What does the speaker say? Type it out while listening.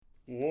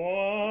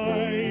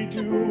Why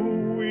do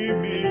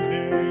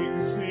women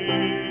exist?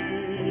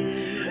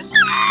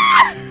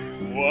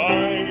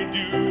 Why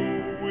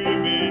do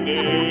women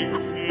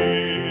exist?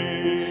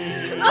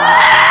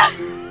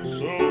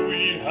 So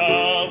we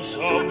have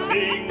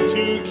something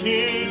to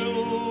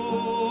kill.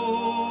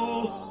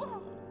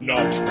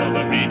 Not for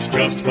the meat,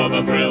 just for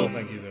the thrill.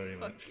 Thank you very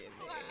much.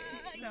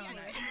 So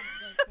nice.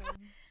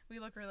 We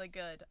look really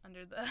good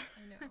under the. I know.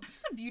 It's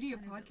the beauty of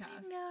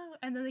podcasts. No,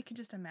 and then they can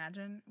just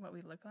imagine what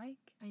we look like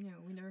I know.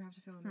 We never have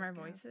to fill in from those our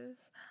gaps. voices.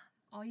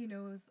 All you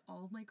know is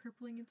all of my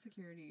crippling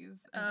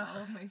insecurities and Ugh.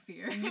 all of my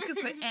fear. And you could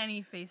put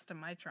any face to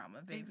my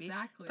trauma, baby.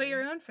 Exactly. Put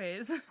your own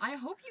face. I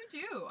hope you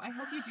do. I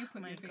hope you do put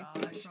Oh my your face gosh. to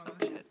my trauma.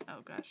 Oh shit.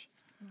 Oh gosh.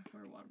 I'm gonna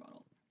pour a water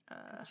bottle.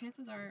 'Cause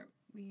chances are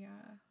we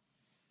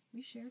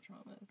share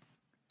traumas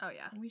Oh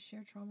yeah. and we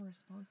share trauma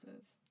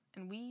responses,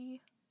 And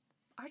we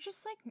are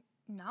just like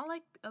not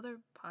like other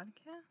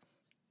podcasts.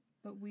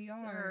 but we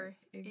are Or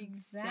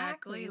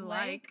exactly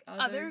like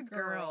other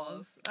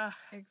girls. Ugh.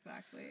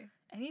 Exactly.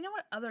 And you know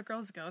what other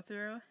girls go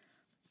through?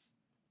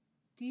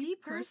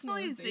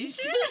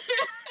 Depersonalization.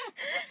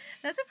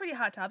 That's a pretty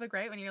hot topic,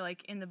 right? When you're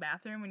like in the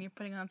bathroom when you're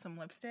putting on some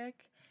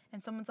lipstick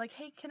and someone's like,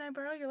 "Hey, can I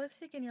borrow your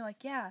lipstick?" And you're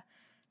like, "Yeah."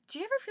 Do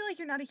you ever feel like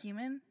you're not a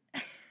human?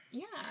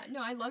 Yeah,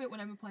 no, I love it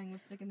when I'm applying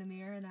lipstick in the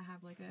mirror and I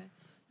have like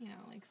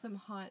like some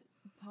hot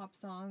pop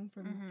song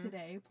from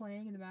today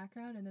playing in the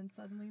background, and then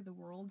suddenly the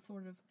world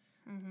sort of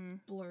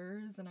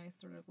blurs and I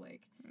sort of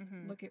like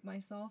look at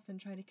myself and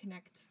try to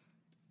connect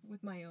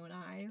with my own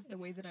eyes the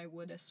way that I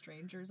would a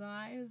stranger's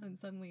eyes, and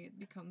suddenly it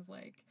becomes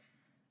like,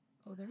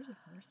 oh, there's a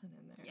person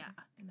in there. Yeah.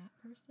 And that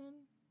person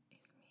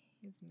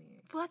is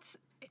me. Well, it's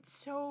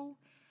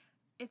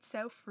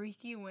so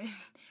freaky when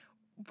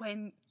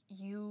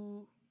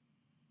you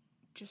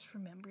just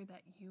remember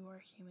that you are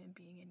a human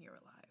being and you're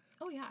alive.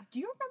 Oh yeah. Do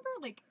you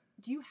remember,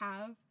 do you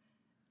have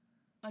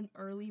an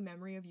early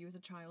memory of you as a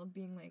child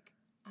being like,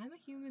 I'm a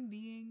human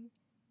being,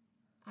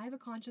 I have a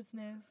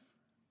consciousness,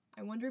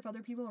 I wonder if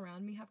other people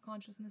around me have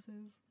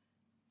consciousnesses?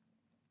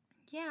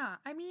 Yeah,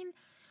 I mean,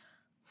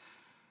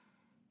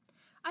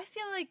 I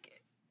feel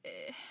like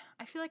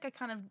I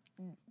kind of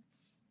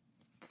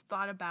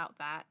thought about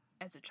that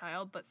as a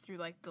child, but through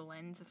like the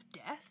lens of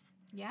death.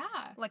 Yeah.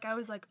 Like I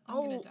was like, I'm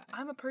gonna oh, die.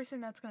 I'm a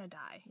person that's gonna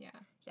die. Yeah.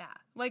 Yeah,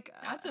 like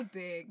That's a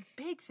big,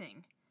 big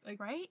thing,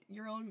 right?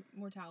 Your own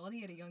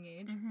mortality at a young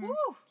age. Mhm. Woo!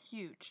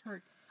 Huge.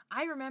 Hurts.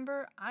 I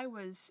remember I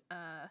was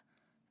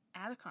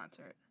at a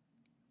concert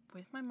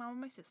with my mom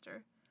and my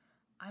sister.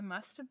 I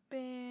must have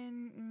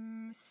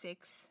been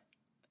 6,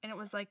 and it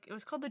was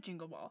called the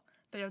Jingle Ball,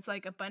 but it was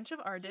like a bunch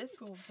of artists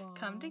Jingle Ball.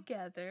 come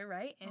together,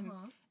 right? And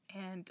Uh-huh.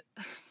 and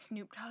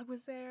Snoop Dogg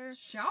was there.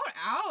 Shout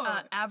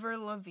out!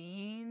 Avril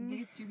Lavigne.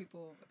 These two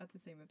people at the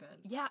same event.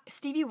 Yeah,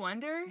 Stevie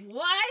Wonder.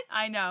 What?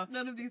 I know.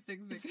 None of these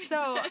things make sense.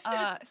 So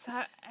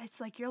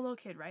it's like you're a little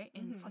kid, right?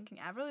 And fucking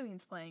Avril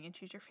Lavigne's playing, and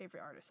she's your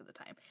favorite artist at the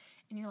time,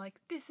 and you're like,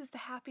 this is the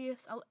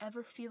happiest I'll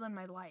ever feel in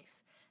my life.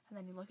 And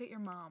then you look at your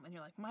mom, and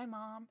you're like, my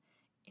mom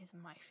is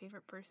my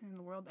favorite person in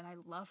the world, and I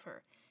love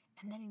her.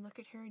 And then you look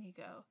at her, and you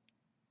go,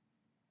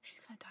 she's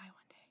gonna die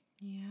one day.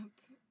 Yep.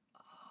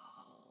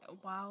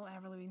 While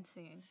Avril Lavigne's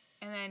singing,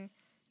 and then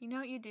you know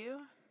what you do?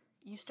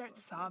 You start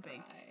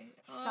sobbing,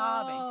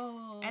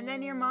 Oh. and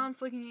then your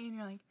mom's looking at you, and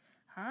you're like,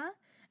 huh?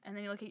 And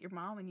then you look at your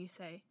mom, and you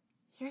say,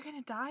 you're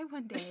gonna die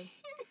one day,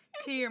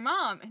 to your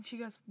mom, and she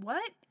goes,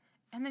 what?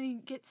 And then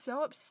you get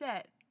so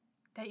upset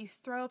that you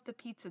throw up the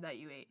pizza that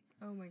you ate.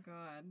 Oh my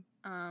god.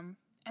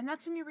 And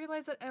that's when you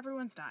realize that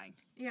everyone's dying.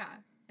 Yeah.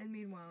 And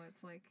meanwhile,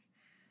 it's like,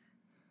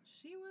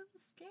 she was a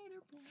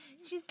skater boy.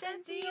 She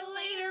said, see you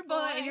later,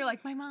 boy. And you're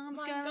like, my mom's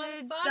gonna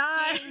fucking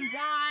die.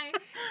 die.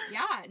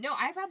 Yeah. No,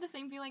 I've had the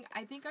same feeling.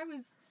 I think I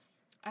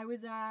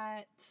was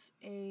at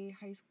a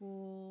high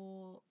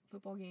school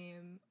football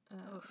game.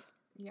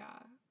 Yeah.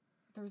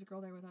 There was a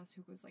girl there with us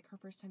who was like her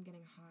first time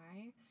getting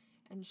high,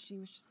 and she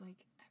was just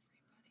like,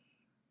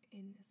 everybody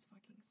in this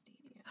fucking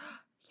stadium.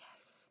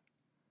 Yes.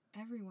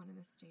 Everyone in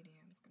this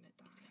stadium is gonna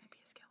die.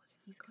 He's gonna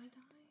be a skeleton. He's gonna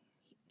die.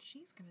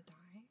 She's gonna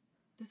die.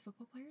 Those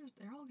football players,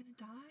 they're all gonna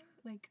die.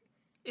 Like,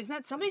 Isn't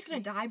that somebody's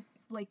spooky? gonna die,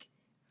 like,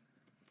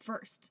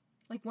 first.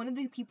 Like, one of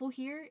the people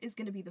here is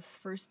gonna be the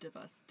first of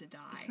us to die.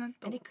 Isn't that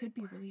the And it could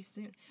be really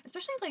soon.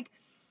 Especially, like,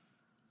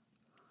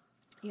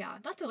 yeah,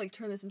 not to, like,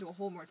 turn this into a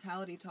whole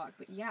mortality talk,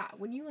 but yeah,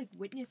 when you, like,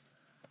 witness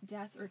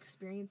death or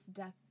experience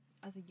death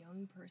as a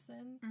young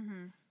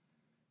person,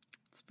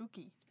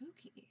 Spooky.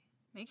 spooky.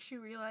 Makes you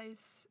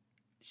realize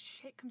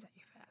shit comes at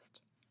you fast.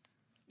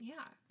 Yeah.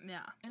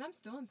 Yeah. And I'm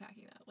still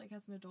unpacking that, like,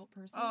 as an adult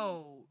person.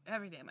 Oh,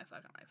 every day of my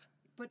fucking life.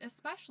 But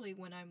especially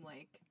when I'm,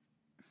 like,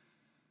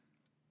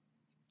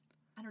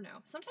 I don't know.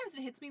 Sometimes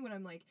it hits me when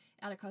I'm, like,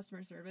 at a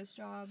customer service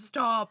job.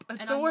 Stop.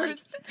 It's And the I'm,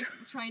 worst. like,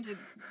 trying to,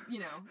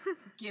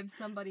 give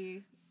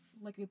somebody,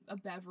 like, a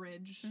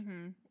beverage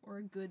or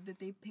a good that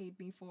they paid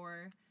me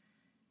for.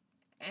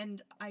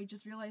 And I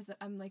just realized that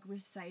I'm, like,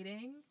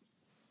 reciting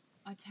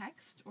a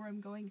text or I'm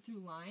going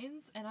through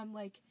lines. And I'm,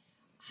 like,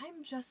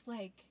 I'm just,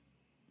 like,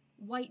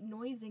 white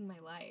noising my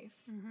life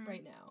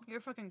right now. You're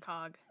a fucking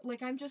cog.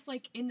 Like, I'm just,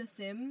 like, in The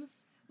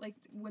Sims, like,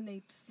 when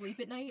they sleep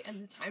at night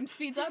and the time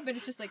speeds up, and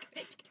it's just, like,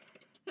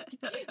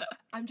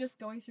 I'm just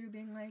going through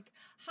being like,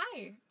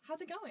 hi,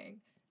 how's it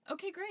going?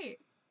 Okay, great.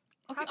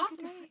 Okay, Have a good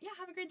awesome. day. Yeah,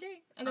 have a great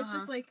day. And it's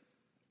just, like,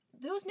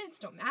 those minutes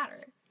don't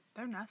matter.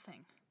 They're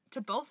nothing.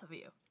 To both of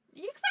you.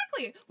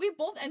 Exactly. We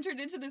both entered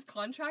into this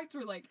contract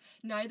where, like,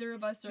 neither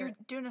of us are... You're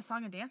doing a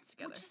song and dance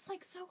together. Which is,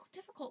 like, so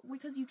difficult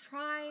because you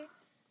try...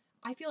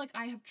 I feel like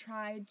I have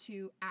tried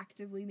to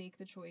actively make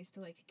the choice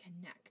to, like,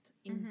 connect,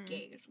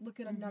 engage, look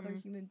at another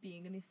human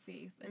being in the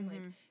face and,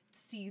 like,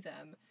 see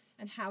them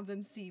and have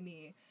them see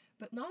me.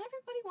 But not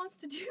everybody wants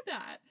to do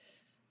that.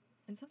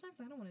 And sometimes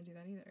I don't want to do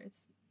that either.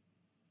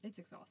 It's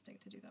exhausting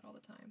to do that all the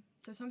time.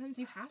 So sometimes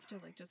you have to,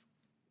 like, just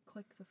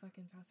click the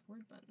fucking fast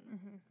forward button.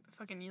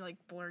 Fucking, you, like,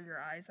 blur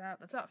your eyes out.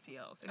 That's how it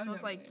feels. It Oh,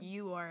 feels no like way.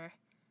 you are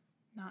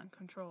not in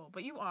control.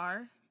 But you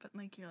are. But,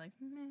 like, you're like,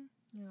 meh.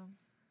 Yeah.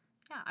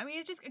 Yeah, I mean,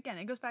 it just, again,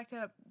 it goes back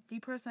to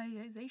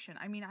depersonalization.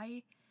 I mean,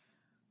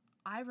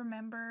 I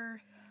remember,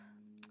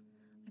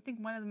 I think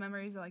one of the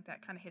memories like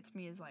that kind of hits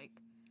me is, like,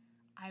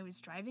 I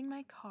was driving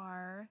my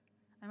car.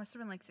 I must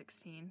have been, like,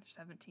 16,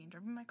 17,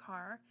 driving my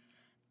car,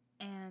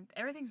 and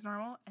everything's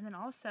normal, and then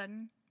all of a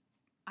sudden,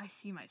 I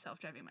see myself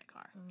driving my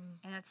car.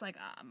 And it's like,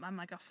 I'm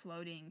like a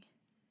floating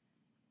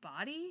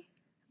body,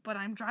 but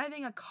I'm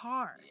driving a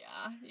car.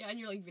 Yeah, and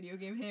your, like, video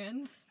game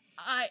hands.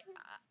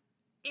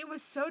 It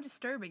was so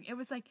disturbing. It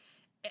was like,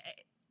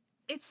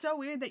 it's so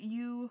weird that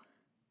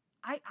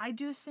I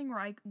do this thing where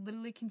I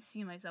literally can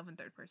see myself in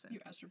third person. You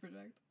astral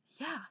project.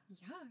 Yeah.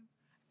 Yeah.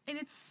 And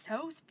it's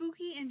so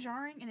spooky and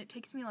jarring, and it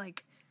takes me,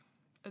 like,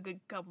 a good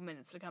couple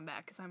minutes to come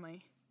back, because I'm,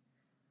 like...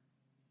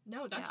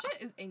 No, that Yeah.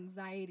 shit is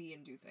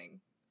anxiety-inducing.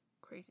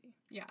 Crazy.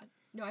 Yeah.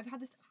 No, I've had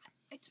this...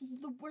 It's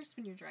the worst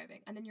when you're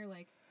driving, and then you're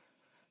like,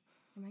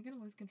 am I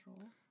gonna lose control?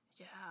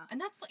 Yeah. And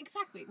that's, like,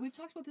 exactly, we've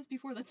talked about this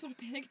before, that's what a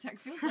panic attack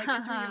feels like,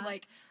 is when you're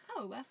like,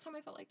 oh, last time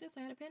I felt like this,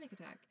 I had a panic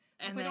attack.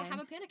 And I don't then-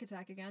 have a panic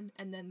attack again,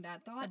 and then that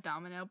A thought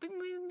domino. Bing,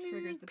 bing, bing,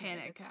 triggers the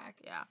panic attack.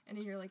 Yeah. And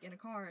then you're, like, in a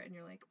car, and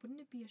you're like, wouldn't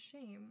it be a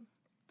shame?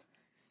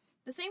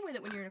 The same way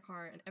that when you're in a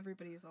car, and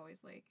everybody's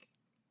always like,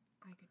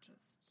 I could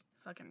just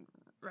Fucking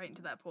right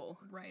into that pool.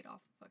 ride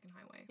off the fucking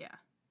highway. Yeah.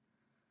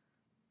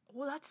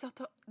 Well, that's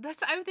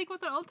I think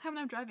about that all the time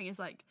when I'm driving is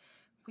like,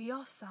 we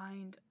all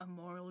signed a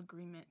moral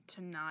agreement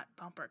to not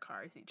bumper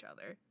cars each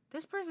other.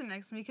 This person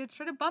next to me could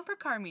try to bumper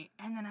car me,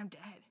 and then I'm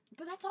dead.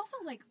 But that's also,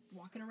 like,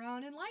 walking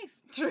around in life.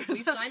 True. We've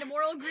signed a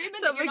moral agreement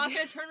so that you're we- not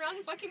going to turn around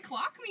and fucking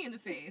clock me in the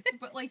face.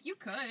 But, like, you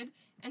could.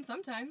 And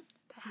sometimes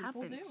That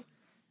people happens. do.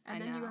 And I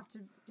then you know. have to,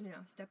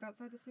 step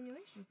outside the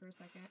simulation for a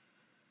second.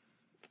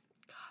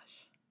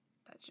 Gosh,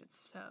 that shit's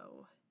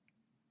so...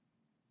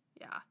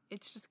 Yeah,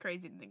 it's just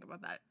crazy to think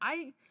about that.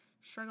 I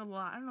struggle a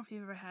lot. I don't know if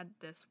you've ever had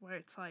this where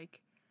it's like,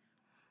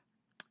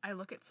 I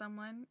look at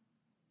someone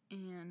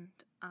and,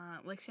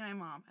 like, say my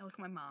mom. I look at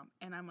my mom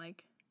and I'm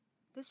like,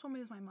 this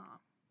woman is my mom.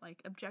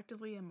 Like,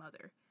 objectively a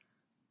mother.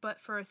 But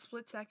for a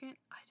split second,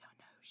 I don't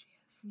know who she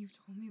is. You've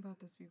told me about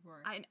this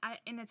before.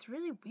 And it's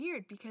really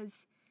weird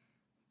because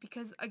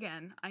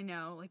again, I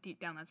know, like, deep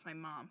down that's my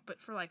mom,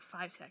 but for like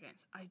 5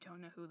 seconds, I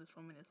don't know who this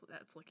woman is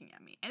that's looking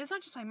at me. And it's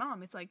not just my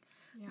mom, it's like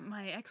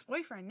my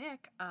ex-boyfriend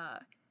Nick,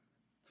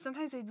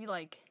 sometimes we'd be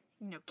like,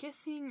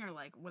 kissing or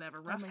like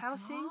whatever,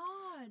 roughhousing,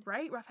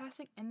 right?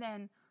 Roughhousing, and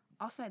then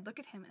all of a sudden I'd look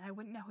at him and I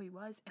wouldn't know who he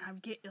was, and I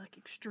would get like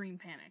extreme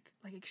panic.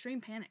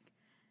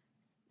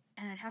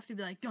 And I'd have to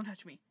be like, don't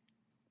touch me.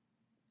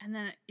 And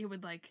then it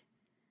would like,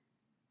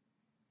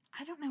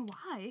 I don't know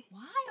why.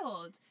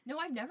 Wild. No,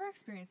 I've never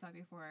experienced that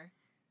before.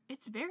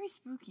 It's very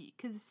spooky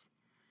because,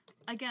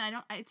 again,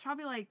 it's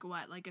probably like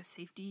what, like a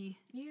safety,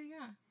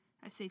 Yeah.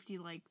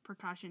 like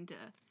precaution to.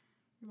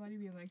 Your body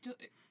being like,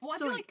 well, I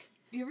So, feel like,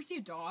 you ever see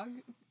a dog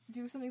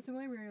do something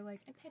similar where you're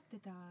like, I pet the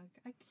dog,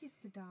 I kiss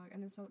the dog,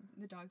 and then so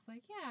the dog's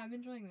like, yeah, I'm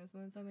enjoying this,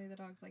 and then suddenly the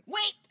dog's like,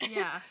 wait!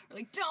 Yeah. Or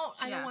like, don't!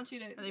 I Yeah. don't want you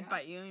to. Or they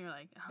bite you and you're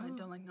like, oh, I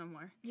don't like no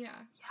more. Yeah.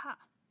 Yeah.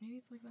 Maybe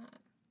it's like that.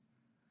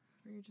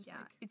 Where you're just Yeah.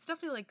 like, It's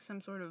definitely like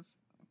some sort of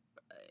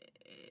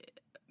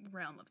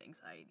realm of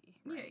anxiety.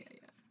 Right?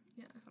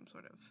 Yeah. Some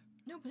sort of.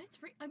 No, but it's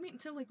I mean,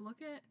 to like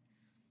look at,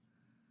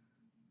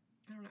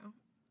 I don't know.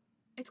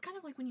 It's kind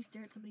of like when you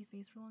stare at somebody's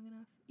face for long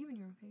enough, even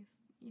your own face,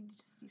 you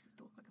just cease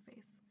to look like a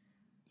face.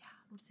 Yeah.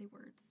 Or say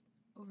words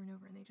over and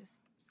over and they just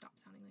stop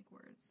sounding like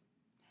words.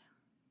 Yeah.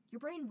 Your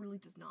brain really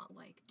does not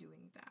like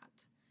doing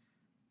that.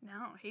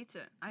 No, hates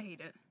it. I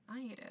hate it. I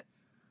hate it.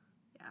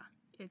 Yeah.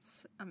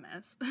 It's a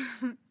mess. I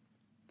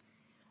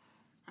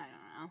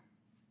don't know.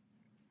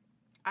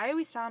 I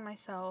always found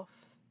myself,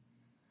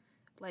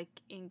 like,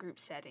 in group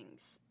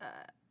settings,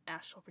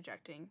 astral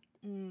projecting,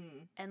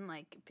 and,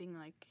 like, being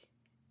like,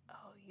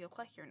 oh, you look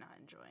like you're not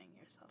enjoying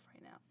yourself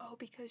right now. Oh,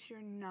 because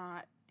you're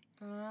not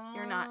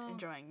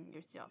enjoying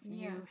yourself.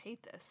 Yeah. You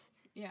hate this.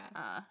 Yeah.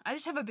 I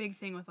just have a big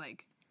thing with,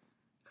 like,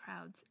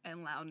 crowds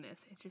and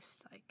loudness. It's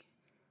just, like,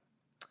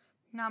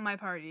 not my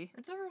party.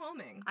 It's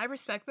overwhelming. I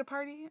respect the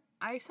party.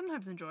 I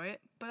sometimes enjoy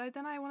it, but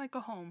then I want to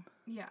go home.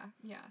 Yeah,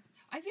 yeah.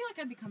 I feel like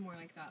I become more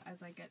like that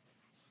as I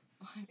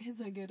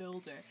get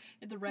older,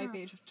 at the ripe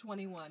age of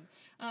 21.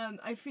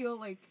 I feel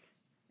like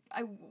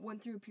I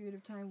went through a period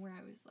of time where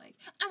I was like,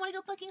 I want to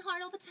go fucking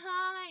hard all the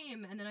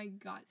time, and then I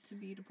got to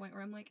be at a point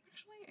where I'm like,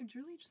 actually, I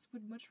really just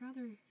would much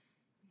rather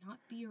not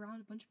be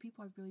around a bunch of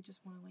people. I really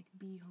just want to like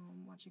be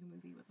home watching a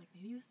movie with like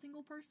maybe a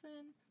single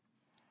person.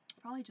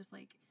 Probably just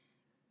like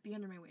be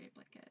under my weighted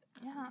blanket.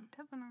 Yeah,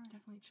 definitely.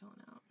 Definitely chilling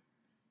out.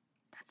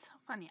 That's so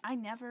funny. I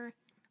never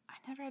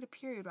had a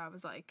period where I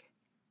was like,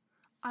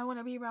 I want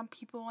to be around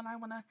people and I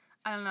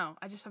don't know.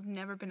 I just have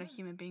never been a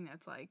human being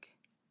that's like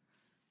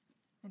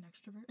an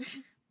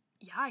extrovert.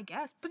 Yeah, I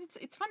guess. But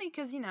it's funny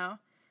because, you know,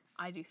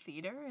 I do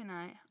theater and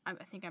I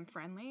think I'm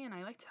friendly and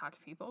I like to talk to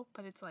people,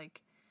 but it's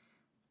like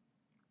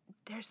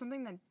there's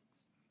something that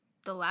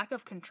the lack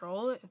of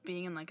control of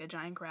being in like a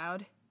giant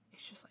crowd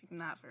is just like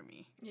not for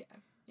me. Yeah.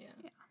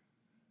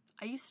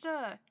 I used to,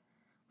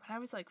 when I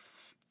was like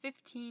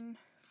 15,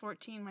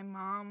 14, my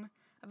mom,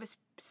 I have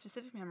a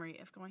specific memory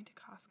of going to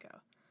Costco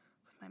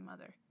with my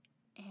mother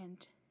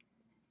and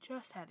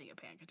just having a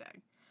panic attack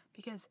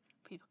because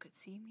people could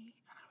see me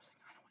and I was like,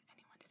 I don't want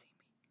anyone to see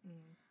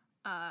me.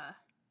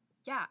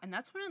 Yeah, and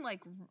that's when it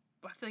like,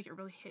 I feel like it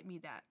really hit me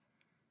that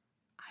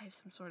I have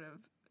some sort of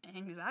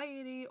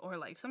anxiety or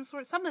like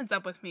something's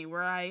up with me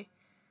where I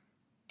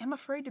am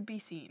afraid to be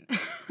seen.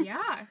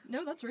 Yeah,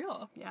 no, that's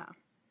real. Yeah.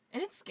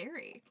 And it's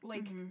scary.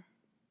 Like, and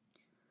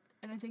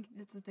I think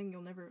that's the thing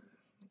you'll never,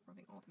 like,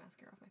 rubbing all the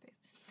mascara off my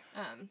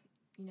face,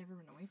 you never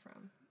run away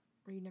from.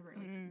 Or you never,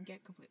 like,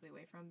 get completely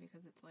away from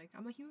because it's like,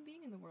 I'm a human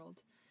being in the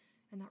world.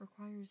 And that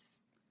requires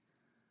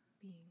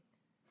being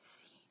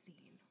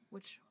seen.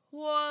 Which,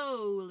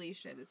 holy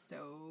shit, is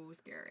so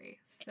scary.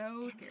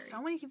 So scary.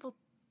 So many people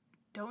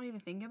don't even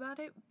think about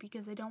it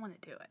because they don't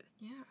want to do it.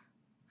 Yeah.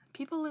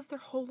 People live their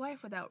whole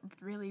life without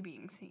really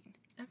being seen.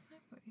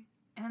 Exactly.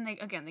 And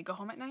then they go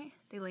home at night,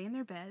 they lay in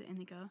their bed, and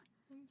they go,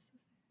 I'm so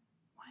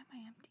sad. why am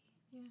I empty?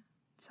 Yeah.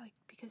 It's like,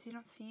 because you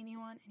don't see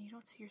anyone and you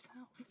don't see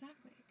yourself.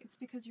 Exactly. It's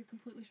because you're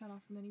completely shut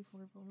off from any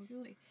form of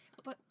vulnerability.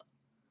 But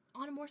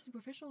on a more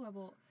superficial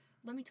level,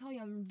 let me tell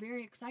you, I'm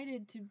very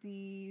excited to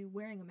be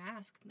wearing a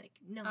mask. Like,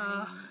 9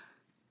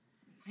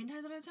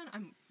 times out of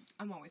 10,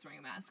 I'm always wearing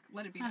a mask.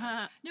 Let it be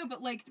known. No,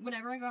 but like,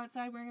 whenever I go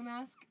outside wearing a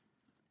mask,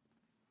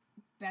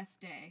 best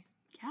day.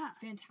 Yeah.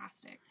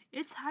 Fantastic.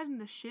 It's hiding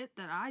the shit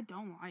that I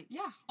don't like.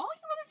 Yeah. All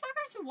you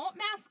motherfuckers who won't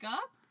mask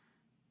up,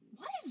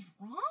 what is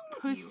wrong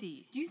with Pussy.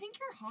 you? Do you think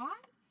you're hot?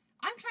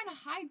 I'm trying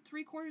to hide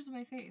 3/4 of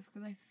my face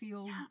because I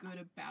feel good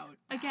about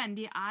that. Again,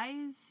 the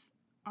eyes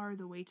are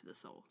the way to the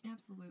soul.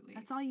 Absolutely.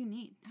 That's all you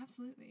need.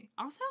 Absolutely.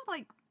 Also,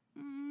 like,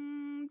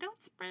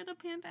 don't spread a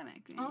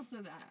pandemic.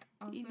 Also that.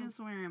 You just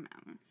wear a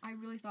mask. I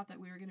really thought that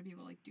we were going to be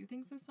able to, like, do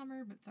things this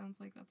summer, but sounds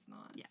like that's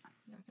not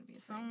going to be a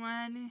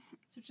thing.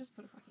 So just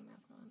put a fucking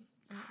mask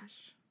on.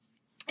 Gosh.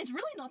 It's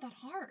really not that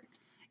hard.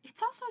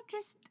 It's also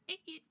just,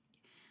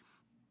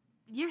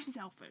 you're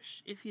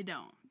selfish if you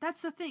don't.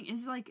 That's the thing,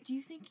 is like... Do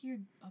you think you're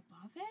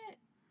above it?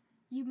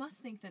 You must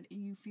think that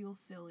you feel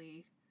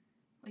silly.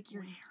 Like,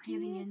 you're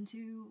giving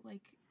into,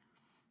 like,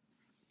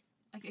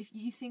 if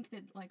you think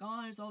that, like,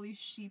 oh, there's all these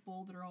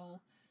sheeple that are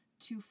all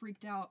too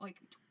freaked out, like,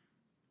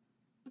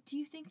 do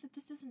you think that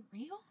this isn't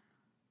real?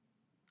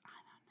 I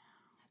don't know.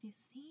 Have you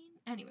seen?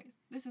 Anyways,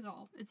 this is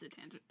all. It's a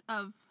tangent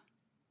of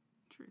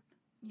truth.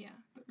 Yeah,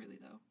 but really,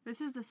 though.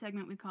 This is the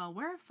segment we call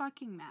Wear a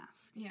Fucking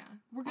Mask. Yeah.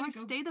 We're gonna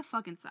go... stay the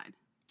fuck inside.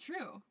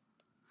 True.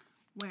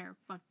 Wear a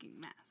fucking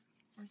mask.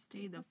 Or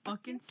stay the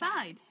fuck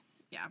inside.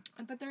 Yeah.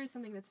 But there is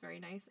something that's very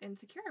nice and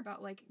secure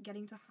about, like,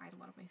 getting to hide a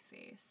lot of my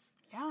face.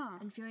 Yeah.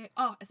 And feeling,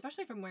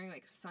 especially if I'm wearing,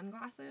 like,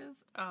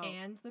 sunglasses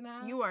and the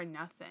mask. You are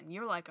nothing.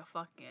 You're like a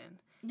fucking...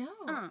 No.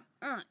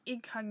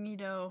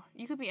 Incognito.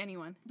 You could be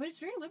anyone. But it's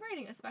very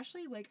liberating,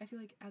 especially, like, I feel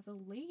like as a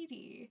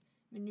lady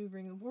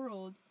maneuvering the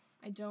world,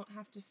 I don't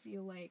have to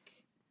feel like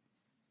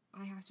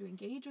I have to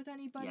engage with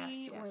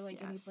anybody or,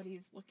 like,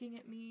 anybody's looking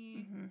at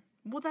me. Mm-hmm.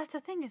 Well, that's the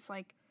thing. It's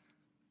like,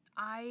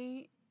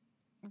 I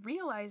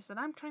realize that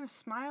I'm trying to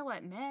smile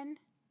at men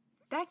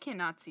that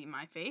cannot see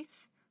my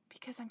face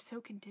because I'm so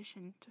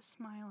conditioned to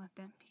smile at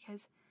them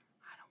because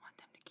I don't want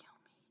them to kill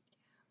me.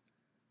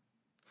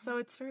 So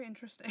it's very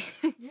interesting.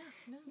 Yeah,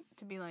 no.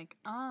 To be like,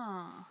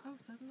 oh,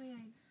 suddenly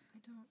I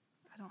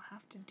don't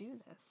have to do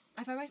this.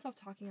 I find myself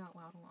talking out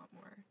loud a lot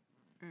more.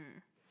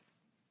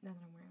 Now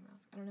that I'm wearing a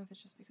mask. I don't know if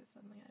it's just because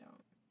suddenly I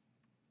don't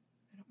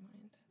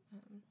mind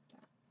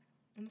that.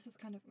 And this is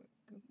kind of,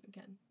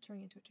 again,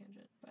 turning into a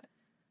tangent, but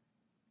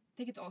I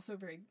think it's also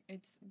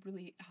it's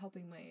really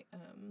helping my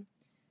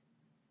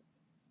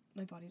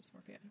my body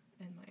dysmorphia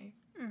and my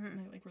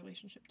like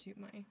relationship to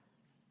my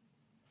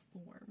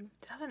form.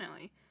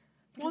 Definitely.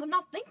 Because I'm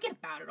not thinking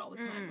about it all the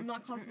time. I'm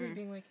not constantly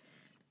being like,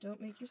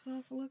 don't make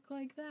yourself look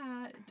like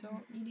that.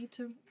 You need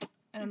to,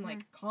 and I'm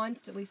like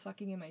constantly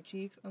sucking in my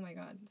cheeks. Oh my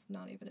god, it's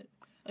not even it.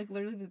 Like,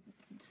 literally the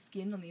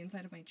skin on the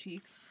inside of my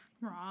cheeks,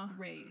 raw,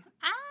 gray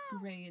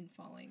and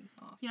falling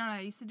off. You know what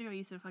I used to do? I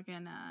used to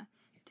fucking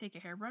take a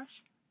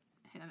hairbrush,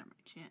 hit it under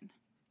my chin.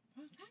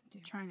 What does that do?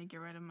 Trying to get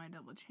rid of my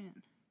double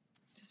chin.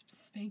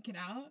 Just spank it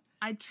out.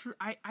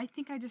 I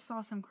think I just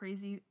saw some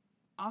crazy,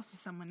 also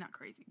someone, not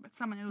crazy, but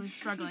someone who was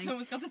struggling.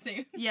 Someone's got the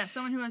same. Yeah,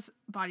 someone who has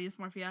body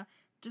dysmorphia,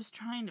 just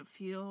trying to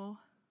feel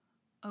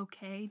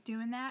okay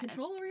doing that.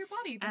 Control over your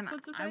body. That's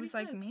what society says.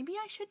 I was like, maybe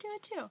I should do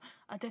it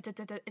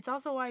too. It's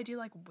also why I do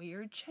like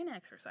weird chin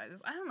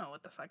exercises. I don't know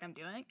what the fuck I'm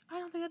doing. I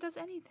don't think that does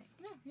anything.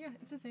 No, yeah,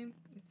 it's the same.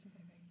 It's the same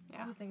thing.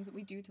 Yeah. All the things that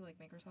we do to like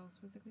make ourselves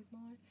physically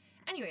smaller.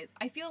 Anyways,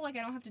 I feel like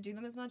I don't have to do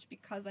them as much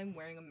because I'm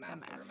wearing a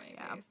mask over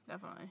my face.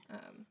 Definitely.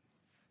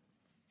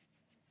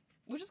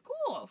 Which is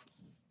cool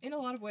in a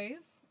lot of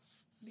ways,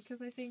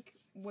 because I think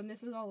when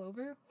this is all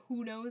over,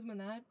 who knows when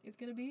that is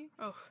gonna be?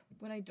 Oh,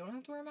 When I don't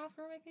have to wear a mask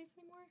over my face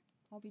anymore,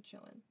 I'll be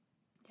chilling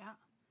yeah.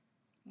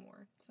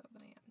 more so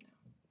than I am now.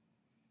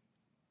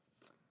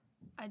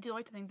 I do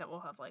like to think that we'll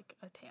have like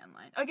a tan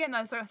line. Again,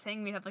 I was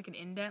saying we'd have like an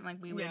indent,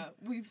 like we would. Yeah,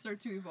 we've started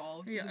to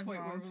evolve to the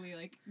point where we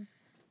like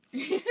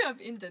have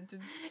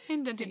indented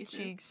faces.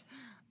 cheeks.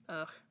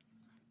 Ugh,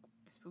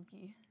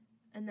 spooky.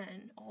 And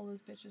then all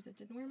those bitches that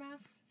didn't wear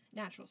masks,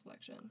 natural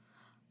selection.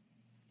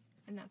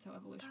 And that's how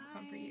evolution will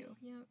come for you.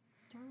 Yep.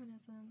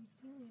 Darwinism.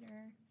 See you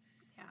later.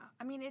 Yeah,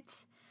 I mean,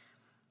 it's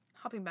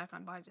hopping back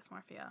on body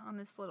dysmorphia on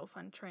this little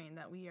fun train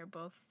that we are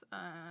both,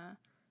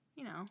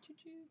 you know.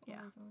 Choo-choo. Yeah.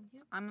 Always on.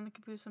 Yep. I'm on the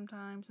caboose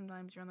sometimes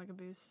you're on the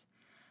caboose.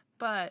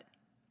 But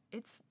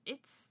it's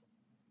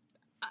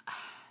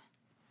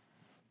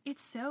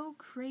so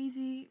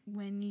crazy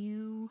when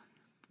you,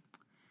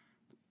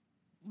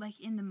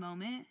 like, in the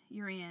moment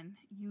you're in,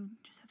 you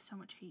just have so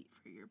much hate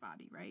for your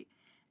body, right?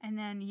 And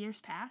then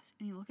years pass,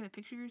 and you look at a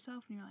picture of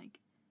yourself, and you're like,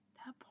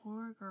 that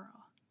poor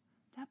girl.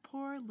 That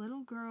poor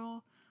little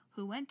girl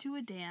who went to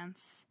a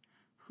dance,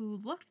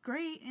 who looked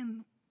great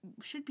and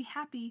should be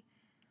happy,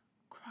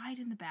 cried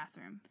in the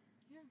bathroom.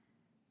 Yeah.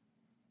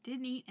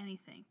 Didn't eat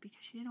anything because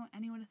she didn't want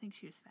anyone to think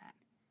she was fat.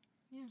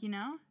 Yeah. You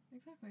know?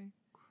 Exactly.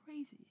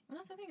 Crazy. And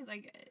that's the thing is,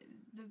 like,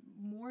 the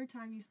more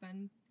time you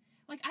spend...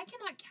 Like, I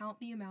cannot count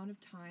the amount of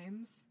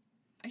times...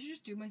 I should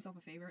just do myself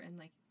a favor and,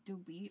 like,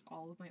 delete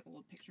all of my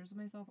old pictures of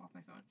myself off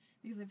my phone.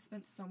 Because I've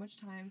spent so much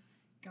time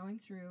going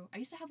through... I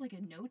used to have, like, a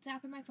notes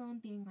app in my phone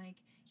being like,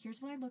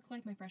 here's what I looked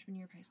like my freshman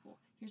year of high school.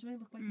 Here's what I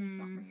looked like my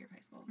sophomore year of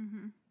high school.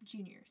 Mm-hmm.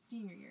 Junior year,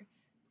 senior year.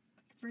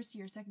 First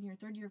year, second year,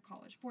 third year of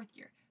college, fourth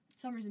year.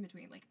 Summers in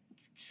between. Like,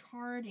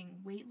 charting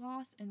weight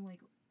loss and,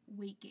 like,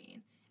 weight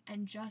gain.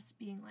 And just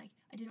being like,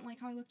 I didn't like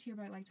how I looked here,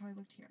 but I liked how I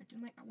looked here. I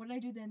didn't like... What did I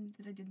do then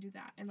that I didn't do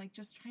that? And, like,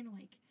 just trying to,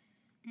 like...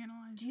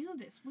 Analyze. do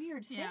this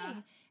weird thing. Yeah.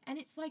 And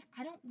it's like,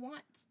 I don't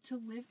want to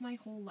live my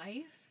whole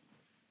life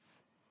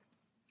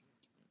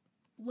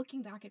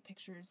looking back at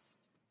pictures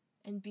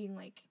and being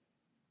like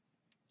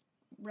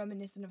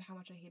reminiscent of how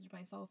much I hated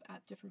myself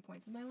at different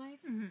points in my life.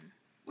 Mm-hmm.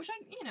 Which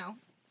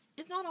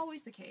is not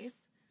always the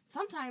case.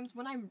 Sometimes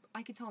when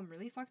I could tell I'm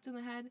really fucked in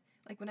the head,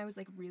 like when I was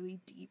like really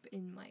deep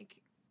in like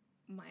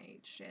my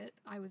shit,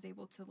 I was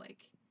able to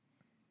like,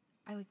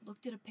 I like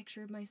looked at a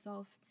picture of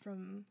myself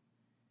from,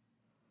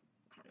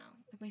 I don't know,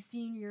 like my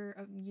senior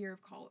year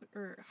of college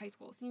or high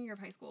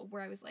school,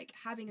 where I was like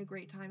having a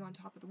great time on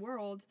top of the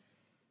world,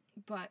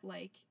 but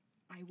like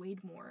I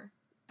weighed more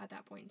at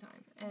that point in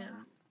time, and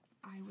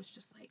I was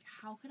just like,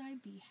 how could I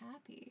be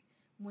happy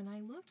when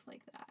I looked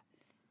like that?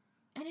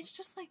 And it's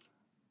just like,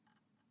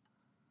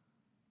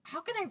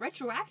 how can I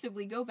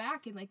retroactively go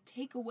back and like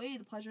take away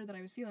the pleasure that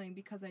I was feeling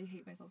because I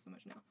hate myself so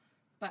much now?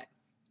 But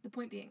the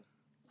point being,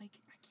 like,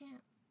 I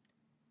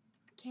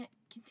can't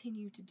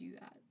continue to do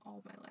that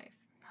all my life.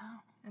 No.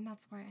 And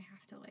that's why I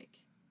have to, like,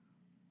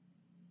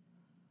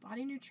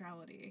 body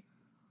neutrality.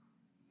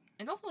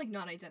 And also, like,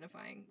 not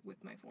identifying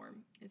with my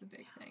form is a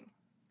big thing.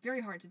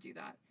 Very hard to do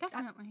that.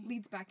 Definitely. That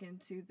leads back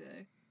into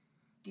the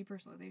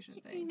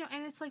depersonalization thing. You know,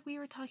 and it's like we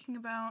were talking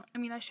about, I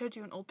mean, I showed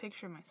you an old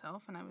picture of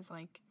myself, and I was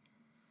like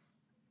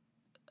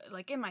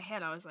in my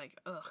head, I was like,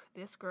 ugh,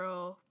 this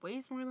girl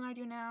weighs more than I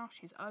do now.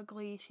 She's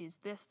ugly. She's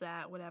this,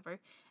 that, whatever.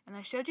 And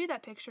I showed you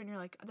that picture, and you're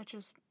like, that's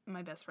just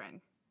my best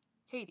friend,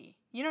 Katie.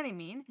 You know what I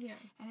mean? Yeah.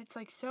 And it's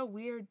like so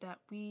weird that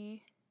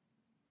we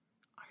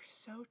are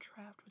so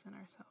trapped within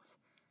ourselves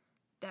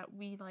that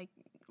we like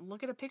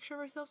look at a picture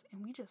of ourselves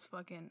and we just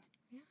fucking...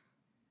 Yeah.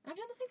 And I've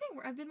done the same thing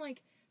where I've been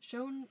like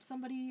shown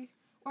somebody,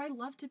 or I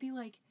love to be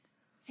like,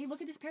 hey,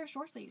 look at this pair of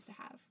shorts I used to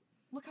have.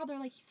 Look how they're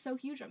like so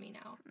huge on me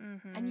now.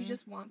 Mm-hmm. And you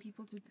just want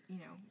people to, you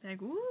know,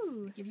 like,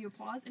 ooh, give you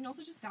applause and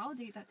also just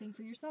validate that thing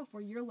for yourself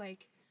where you're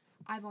like,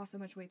 I've lost so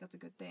much weight, that's a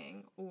good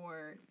thing,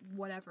 or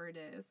whatever it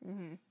is.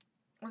 Mm-hmm.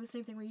 Or the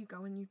same thing where you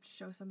go and you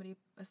show somebody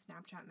a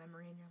Snapchat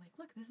memory and you're like,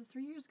 look, this is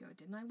 3 years ago.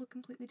 Didn't I look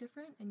completely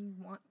different? And you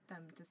want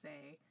them to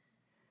say,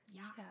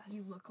 yeah, Yes.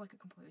 you look like a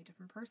completely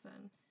different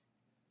person,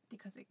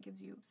 because it gives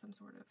you some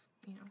sort of,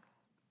 you know,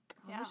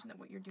 validation that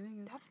what you're doing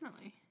is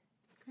definitely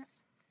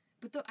correct.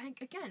 But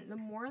again, the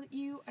more that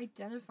you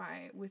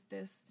identify with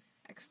this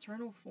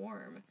external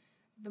form,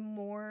 the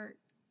more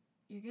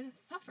you're going to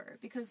suffer.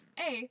 Because,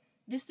 A,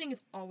 this thing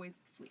is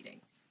always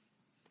fleeting.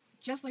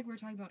 Just like we were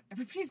talking about,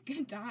 everybody's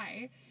going to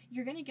die.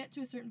 You're going to get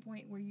to a certain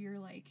point where you're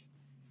like,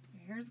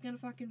 your hair's going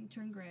to fucking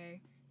turn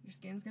gray, your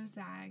skin's going to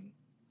sag,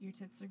 your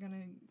tits are going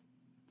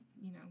to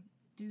you know,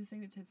 do the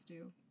thing that tits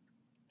do,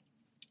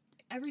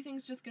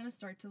 everything's just gonna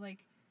start to,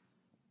 like,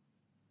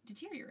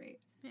 deteriorate.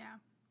 Yeah.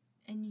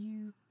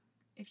 And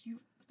if you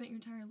spent your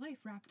entire life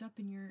wrapped up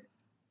in your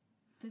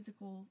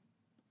physical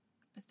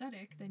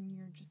aesthetic, then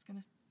you're just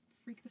gonna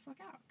freak the fuck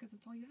out, because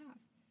that's all you have.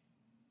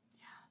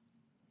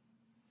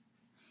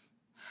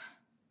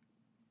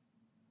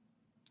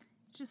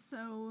 Just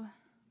so,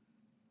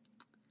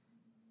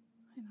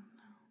 I don't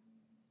know,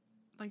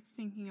 like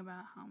thinking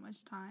about how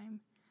much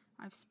time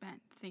I've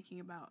spent thinking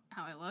about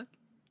how I look,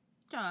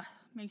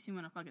 makes me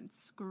want to fucking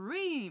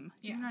scream.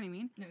 Yeah. You know what I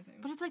mean? No,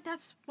 same. But it's like,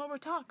 that's what we're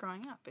taught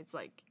growing up. It's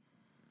like,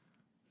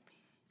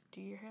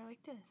 do your hair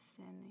like this,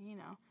 and, you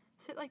know,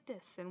 sit like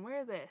this, and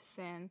wear this,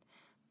 and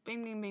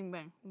bing, bing, bing,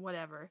 bing,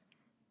 whatever.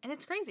 And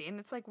it's crazy, and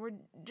it's like, we're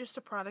just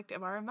a product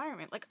of our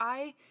environment. Like,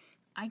 I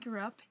grew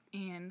up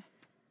in,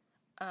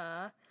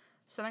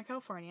 Southern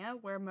California,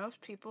 where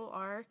most people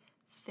are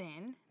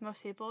thin.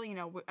 Most people, you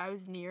know, I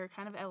was near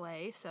kind of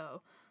LA,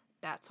 so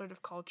that sort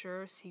of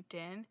culture seeped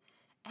in.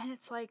 And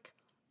it's like,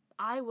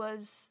 I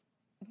was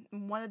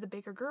one of the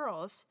bigger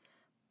girls,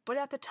 but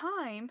at the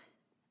time,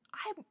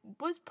 I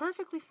was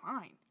perfectly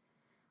fine.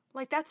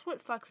 Like, that's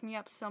what fucks me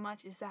up so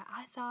much, is that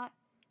I thought,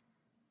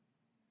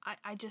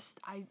 I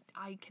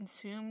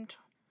consumed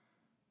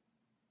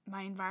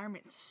my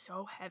environment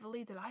so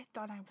heavily that I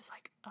thought I was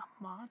like a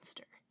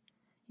monster,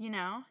 you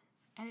know?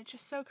 And it's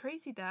just so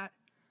crazy that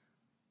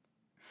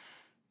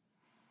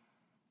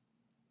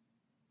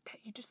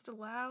you just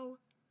allow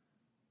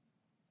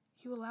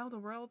the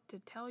world to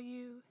tell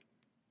you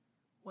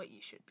what you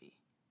should be.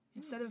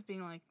 Instead of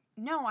being like,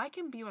 no, I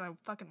can be what I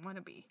fucking want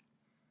to be.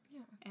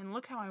 Yeah. And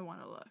look how I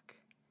want to look.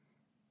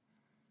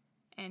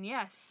 And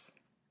yes,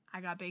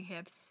 I got big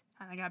hips,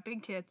 and I got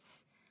big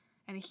tits,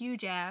 and a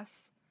huge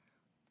ass,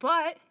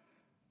 but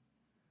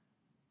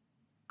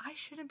I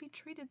shouldn't be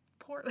treated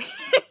poorly.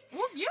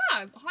 Well,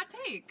 yeah, hot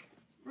take.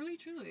 Really,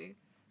 truly.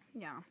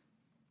 Yeah.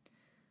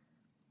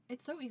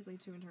 It's so easy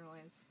to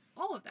internalize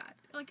all of that.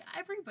 Like,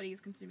 everybody's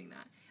consuming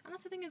that. And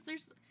that's the thing, is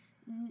there's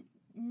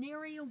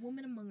nary a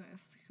woman among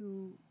us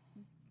who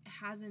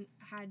hasn't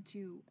had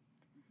to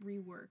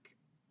rework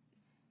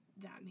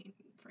that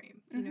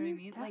frame. You know what I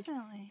mean? Definitely.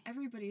 Like,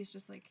 everybody's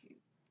just, like,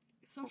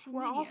 social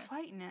We're media. all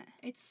fighting it.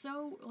 It's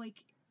so,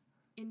 like,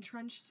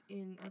 entrenched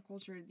in our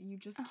culture that you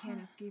just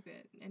can't escape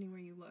it anywhere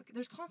you look.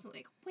 There's constantly,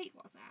 like, weight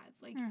loss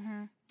ads, like,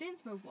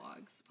 Thinspo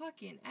blogs,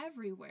 fucking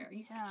everywhere.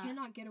 You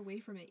cannot get away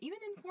from it. Even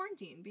in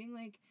quarantine, being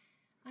like,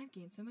 I've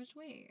gained so much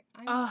weight.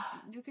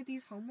 Look at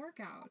these home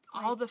workouts.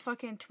 All the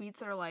fucking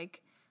tweets are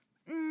like,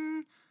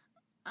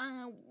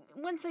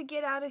 once I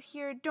get out of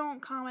here,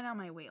 don't comment on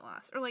my weight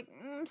loss. Or like,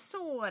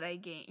 so what I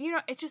gained. You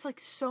know, it's just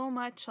like so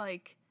much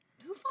like,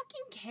 who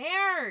fucking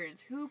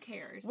cares? Who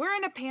cares? we're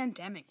in a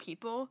pandemic,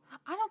 people.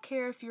 I don't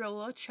care if you're a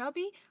little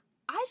chubby.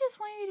 I just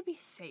want you to be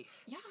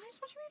safe. Yeah, I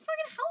just want you to be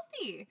fucking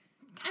healthy.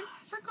 And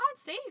for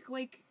God's sake,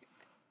 like,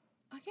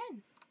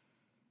 again,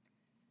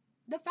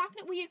 the fact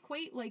that we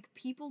equate, like,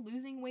 people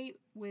losing weight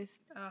with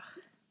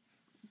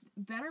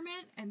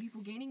betterment and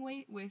people gaining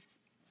weight with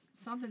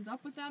something's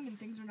up with them and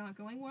things are not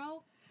going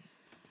well.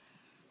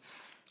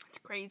 It's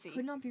crazy.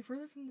 Could not be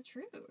further from the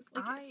truth.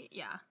 Like,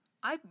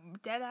 I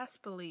dead ass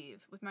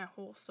believe with my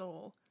whole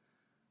soul.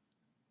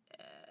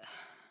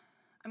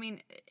 I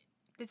mean,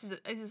 this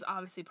is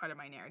obviously part of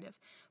my narrative,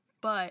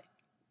 but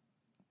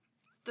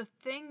the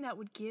thing that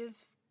would give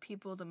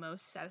people the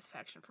most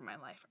satisfaction for my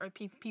life, or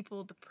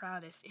people the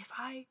proudest, if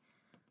I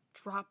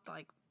dropped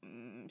like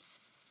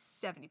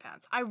 70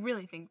 pounds. I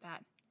really think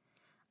that,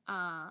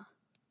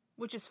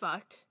 which is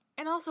fucked.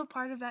 And also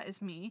part of that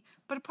is me,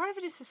 but a part of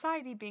it is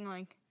society being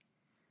like,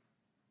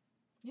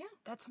 yeah,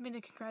 that's something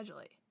to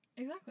congratulate.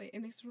 Exactly.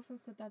 It makes total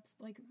sense that that's,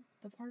 like,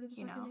 the part of the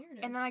fucking narrative.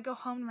 And then I go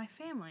home to my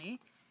family,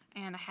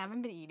 and I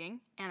haven't been eating,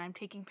 and I'm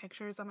taking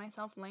pictures of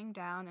myself laying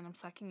down, and I'm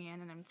sucking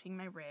in, and I'm seeing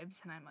my ribs,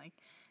 and I'm like,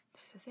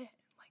 this is it.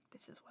 Like,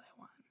 this is what I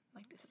want.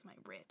 Like, this is my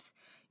ribs.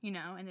 You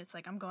know? And it's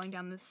like I'm going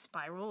down this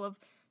spiral of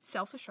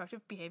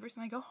self-destructive behaviors,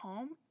 and I go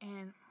home,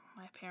 and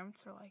my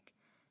parents are like,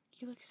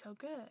 you look so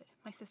good.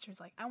 My sister's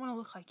like, I want to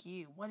look like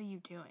you. What are you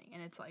doing?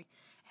 And it's like,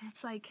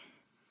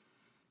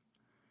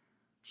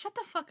 shut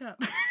the fuck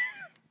up.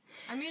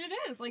 I mean, it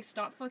is. Like,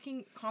 stop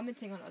fucking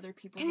commenting on other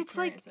people's And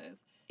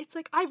experiences. It's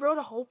like, I wrote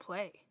a whole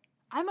play.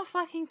 I'm a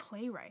fucking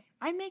playwright.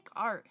 I make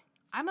art.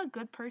 I'm a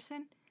good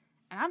person.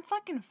 And I'm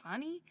fucking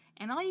funny.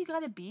 And all you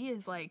gotta be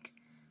is like,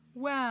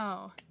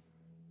 wow,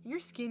 you're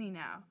skinny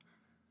now.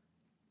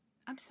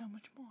 I'm so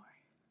much more.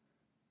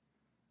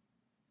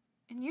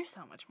 And you're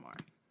so much more.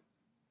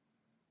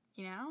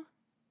 You know?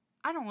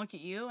 I don't look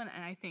at you and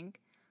I think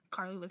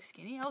Carly looks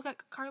skinny. I look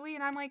at Carly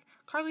and I'm like,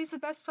 Carly's the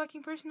best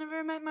fucking person I've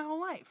ever met in my whole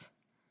life.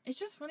 It's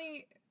just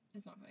funny.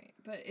 It's not funny,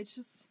 but it's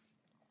just...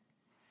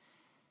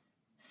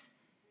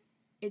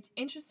 It's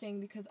interesting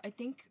because I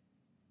think,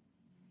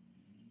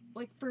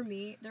 like, for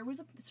me, there was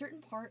a certain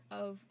part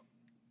of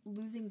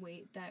losing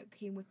weight that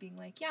came with being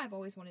like, yeah, I've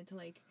always wanted to,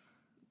 like,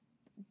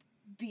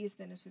 be as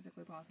thin as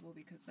physically possible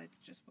because that's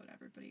just what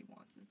everybody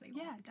wants is they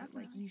want to,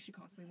 like, you should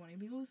constantly want to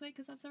be lose weight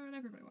because that's what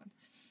everybody wants.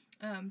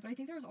 But I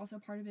think there was also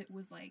part of it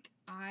was, like,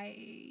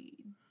 I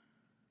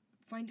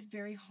find it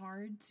very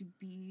hard to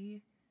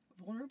be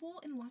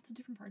vulnerable in lots of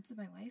different parts of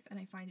my life, and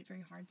I find it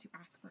very hard to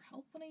ask for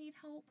help when I need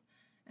help,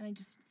 and I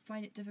just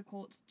find it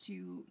difficult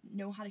to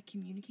know how to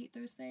communicate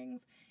those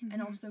things,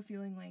 and also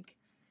feeling like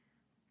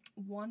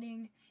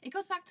it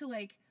goes back to,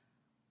 like,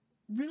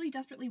 really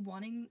desperately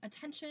wanting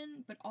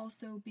attention, but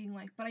also being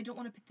like, but I don't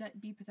want to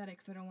be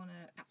pathetic, so I don't want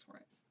to ask for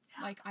it.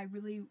 Yeah. Like,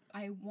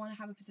 I want to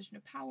have a position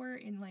of power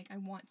in, like, I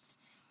want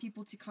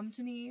people to come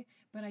to me,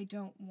 but I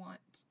don't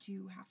want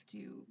to have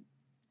to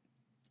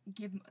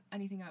give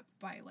anything up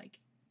by, like,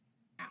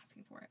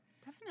 asking for it.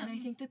 Definitely. And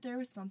I think that there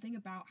was something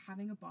about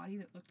having a body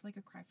that looked like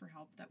a cry for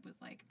help that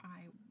was like,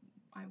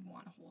 I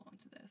want to hold on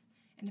to this.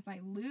 And if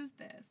I lose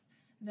this,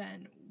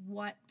 then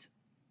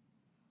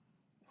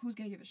who's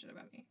going to give a shit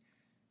about me?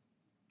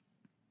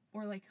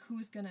 Or, like,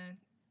 who's going to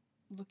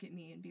look at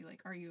me and be like,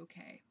 are you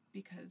okay?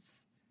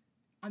 Because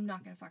I'm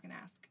not going to fucking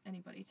ask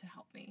anybody to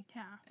help me.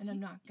 Yeah. And I'm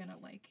not going to,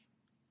 like,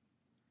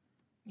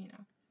 you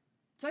know.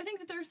 So I think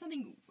that there's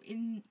something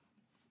in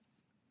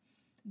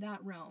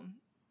that realm.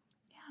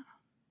 Yeah.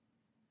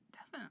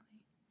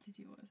 Definitely. To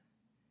deal with.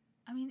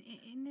 I mean,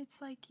 and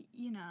it's like,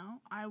 you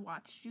know, I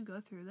watched you go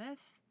through this,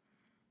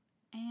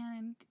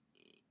 and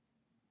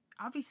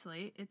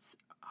obviously it's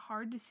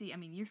hard to see. I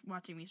mean, you're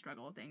watching me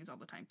struggle with things all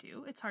the time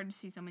too. It's hard to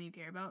see someone you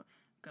care about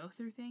go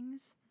through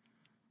things,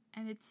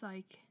 and it's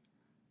like,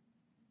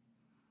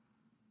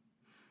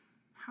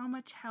 how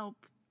much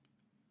help?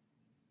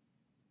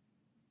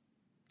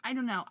 I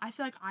don't know. I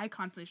feel like I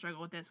constantly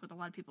struggle with this with a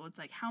lot of people. It's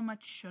like, how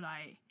much should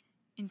I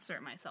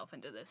insert myself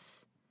into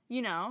this?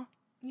 You know?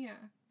 Yeah.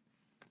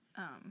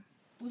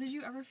 Well, did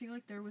you ever feel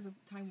like there was a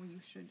time where you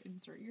should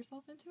insert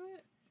yourself into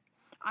it?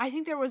 I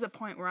think there was a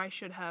point where I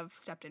should have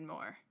stepped in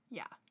more.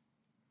 Yeah.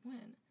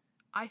 When?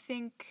 I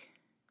think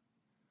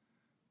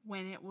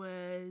when it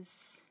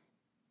was,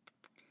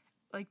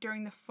 like,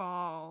 during the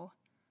fall,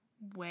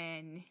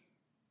 when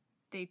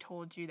they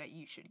told you that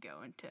you should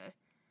go into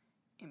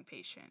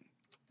inpatient.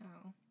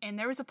 Oh. And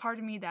there was a part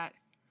of me that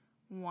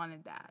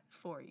wanted that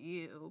for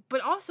you,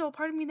 but also a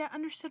part of me that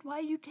understood why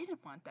you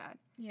didn't want that.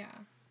 Yeah.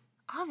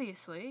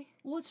 Obviously.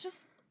 Well, it's just,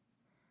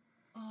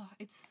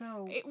 it's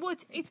so,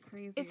 it's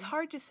crazy. It's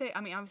hard to say.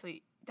 I mean,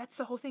 obviously, that's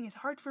the whole thing. It's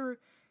hard for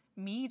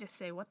me to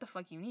say what the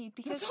fuck you need,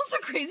 because it's also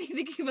crazy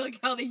thinking about, like,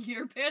 how the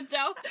year panned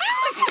out.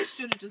 Like, I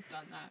should have just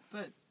done that,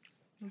 but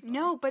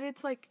no, but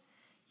it's like,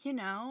 you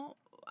know,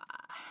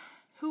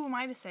 who am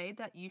I to say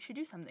that you should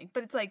do something?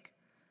 But it's like,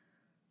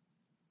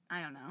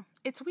 I don't know.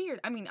 It's weird.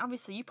 I mean,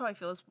 obviously, you probably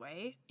feel this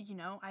way. You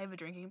know, I have a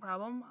drinking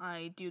problem.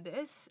 I do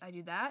this. I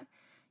do that.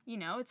 You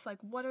know, it's like,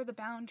 what are the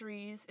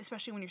boundaries,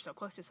 especially when you're so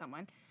close to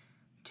someone,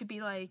 to be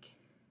like,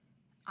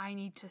 I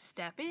need to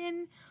step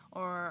in,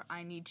 or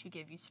I need to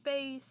give you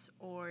space,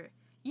 or,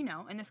 you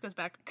know, and this goes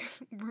back,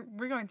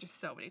 we're going through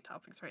so many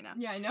topics right now.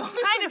 Yeah, I know.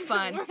 Kind of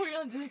fun. We're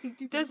on doing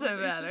doesn't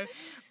matter.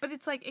 But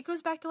it's like, it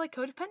goes back to, like,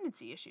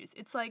 codependency issues.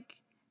 It's like,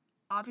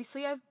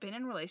 obviously, I've been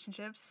in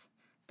relationships,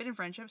 been in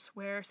friendships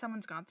where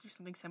someone's gone through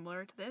something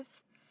similar to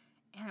this,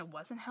 and it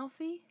wasn't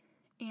healthy,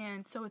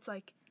 and so it's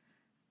like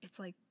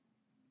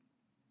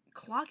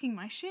clocking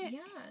my shit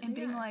and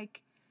being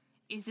like,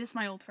 is this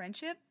my old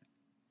friendship?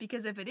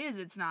 Because if it is,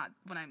 it's not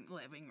what I'm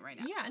living right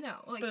now. Yeah, no.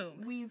 Like,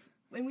 boom.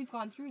 We've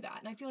gone through that,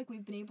 and I feel like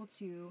we've been able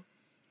to,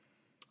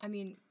 I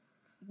mean,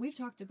 we've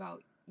talked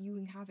about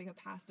you having a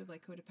past of,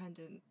 like,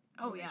 codependent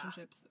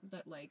relationships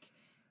that, like,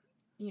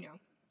 you know,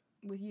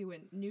 with you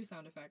and new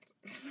sound effect.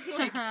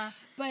 Like,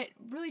 but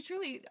really,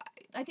 truly,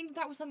 I think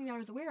that was something that I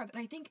was aware of, and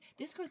I think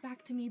this goes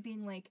back to me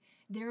being like,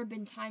 there have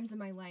been times in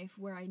my life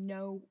where I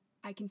know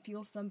I can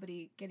feel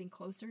somebody getting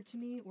closer to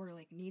me, or,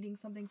 like, needing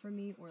something from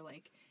me, or,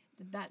 like,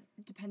 that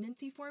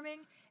dependency forming,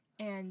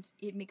 and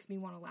it makes me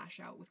want to lash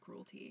out with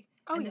cruelty.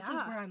 And this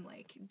is where I'm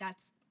like,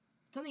 that's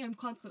something I'm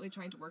constantly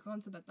trying to work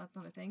on, so that that's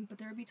not a thing. But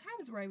there would be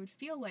times where I would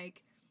feel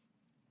like,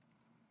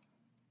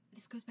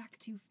 this goes back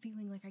to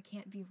feeling like I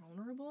can't be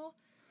vulnerable.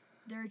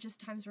 There are just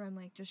times where I'm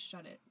like, just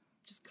shut it.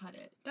 Just cut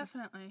it.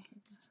 Definitely.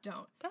 Just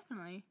don't.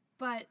 Definitely.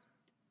 But,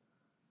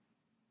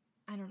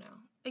 I don't know.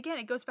 Again,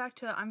 it goes back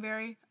to, I'm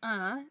very,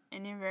 and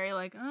you're very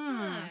like,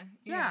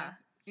 Yeah.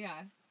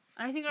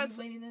 And I think that's...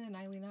 You lean in and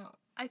I lean out.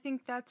 I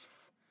think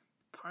that's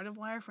part of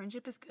why our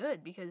friendship is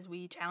good, because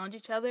we challenge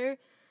each other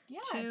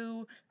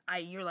to,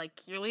 you're like,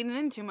 you're leaning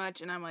in too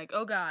much, and I'm like,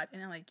 oh God,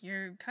 and I'm like,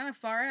 you're kind of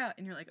far out,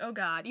 and you're like, oh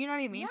God, you know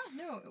what I mean? Yeah,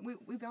 no,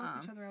 we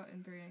balance each other out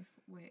in very nice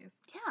ways.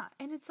 Yeah,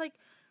 and it's like...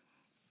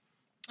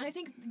 And I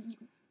think,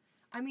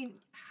 I mean,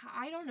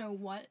 I don't know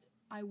what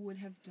I would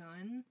have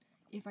done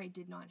if I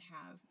did not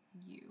have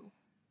you.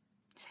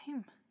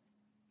 Same.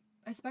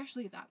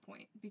 Especially at that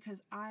point,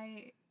 because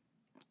I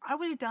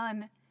would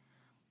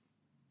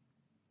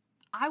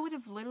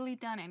have literally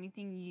done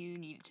anything you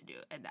needed to do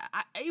at that.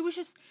 It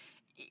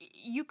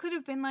you could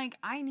have been like,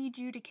 I need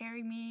you to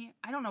carry me.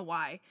 I don't know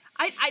why.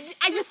 I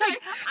just like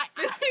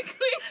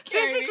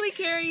physically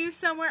carry you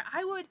somewhere.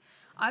 I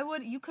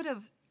would. You could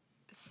have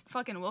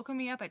fucking woken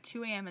me up at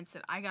 2 a.m. and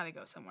said, I gotta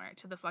go somewhere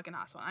to the fucking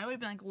hospital. And I would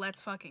have been like,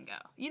 let's fucking go.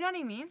 You know what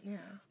I mean?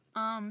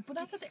 Yeah. But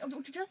that's the thing.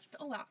 Just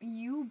allow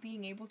you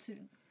being able to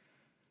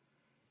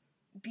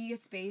be a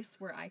space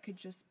where I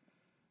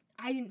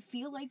didn't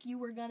feel like you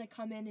were gonna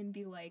come in and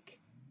be like,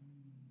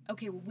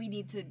 okay, well,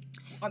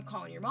 I'm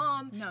calling your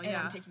mom. No, and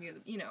I'm taking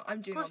you,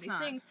 I'm doing all these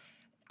things.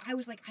 I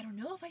was like, I don't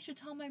know if I should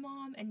tell my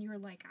mom. And you were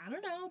like, I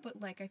don't know.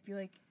 But, like, I feel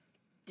like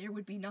there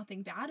would be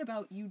nothing bad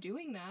about you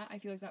doing that. I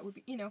feel like that would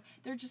be,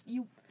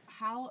 you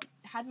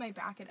had my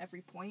back at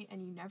every point,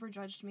 and you never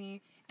judged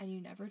me, and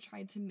you never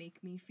tried to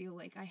make me feel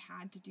like I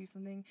had to do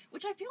something,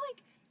 which I feel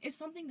like is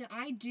something that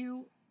I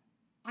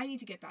need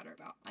to get better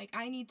about. Like,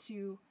 I need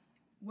to,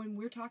 when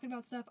we're talking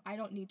about stuff, I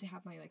don't need to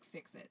have my, like,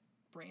 fix it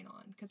brain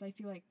on, because I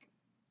feel like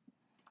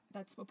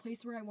that's a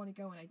place where I want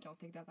to go, and I don't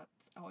think that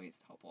that's always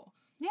helpful.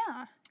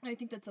 Yeah. And I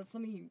think that's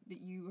something that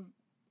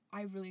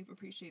I really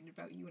appreciated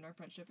about you and our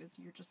friendship, is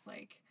you're just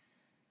like,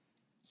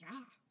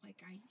 yeah,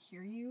 like, I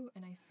hear you,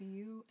 and I see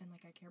you, and,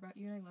 like, I care about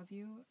you, and I love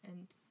you,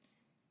 and,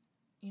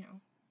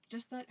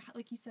 just that,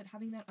 like you said,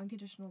 having that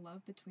unconditional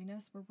love between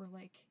us, where we're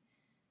like,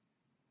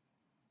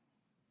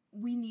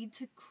 we need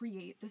to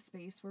create the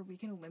space where we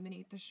can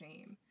eliminate the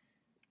shame.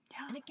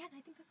 Yeah. And again,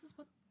 I think this is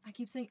what I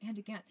keep saying, and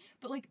again,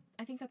 but, like,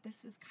 I think that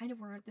this is kind of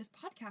where this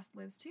podcast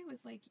lives too,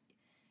 is like,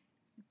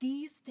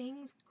 these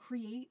things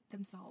create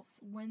themselves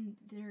when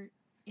they're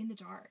in the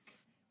dark,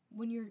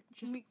 when you're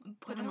just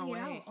put them away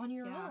out on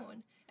your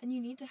own, and you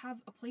need to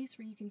have a place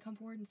where you can come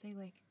forward and say,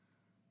 like,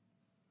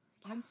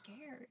 I'm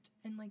scared,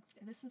 and, like,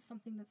 this is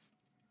something that's,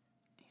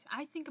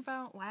 I think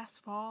about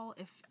last fall,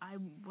 if I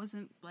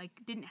wasn't, like,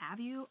 didn't have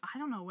you, I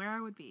don't know where I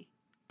would be.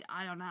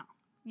 I don't know.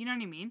 You know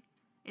what I mean?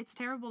 It's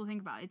terrible to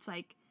think about. It's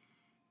like,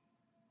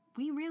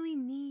 we really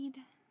need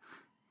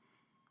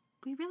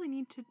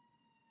to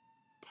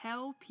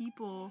tell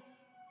people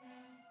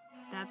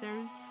that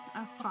there's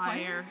a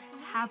fire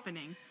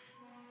happening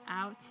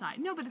outside.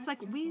 No, but it's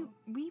like, we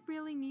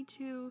really need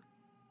to,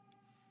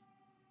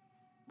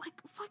 like,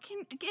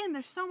 fucking, again,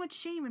 there's so much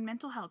shame in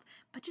mental health,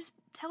 but just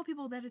tell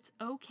people that it's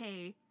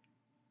okay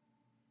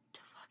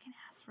to fucking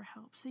ask for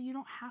help, so you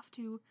don't have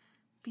to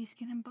be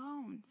skin and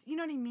bones. You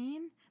know what I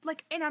mean?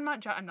 Like, and I'm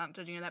not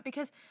judging you that,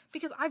 because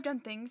I've done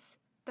things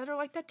that are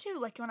like that too.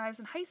 Like, when I was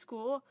in high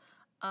school,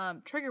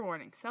 trigger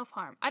warning,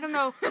 self-harm. I don't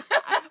know.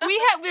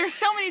 There's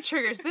so many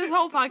triggers. This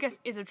whole podcast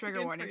is a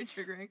trigger warning. It's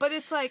very triggering. But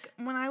it's like,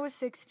 when I was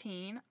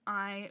 16,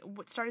 I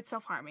started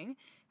self-harming,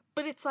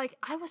 but it's like,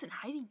 I wasn't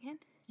hiding it.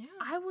 Yeah.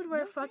 I would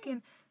wear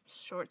fucking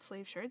short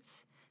sleeve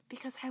shirts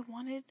because I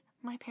wanted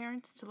my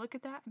parents to look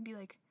at that and be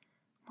like,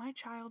 my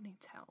child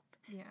needs help.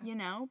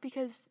 Yeah.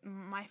 Because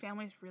my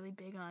family's really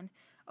big on,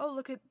 oh,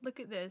 look at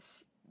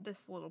this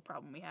little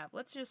problem we have.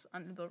 Let's just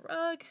under the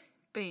rug,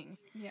 bing.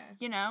 Yeah.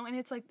 And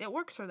it's like, it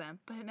works for them,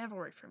 but it never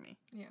worked for me.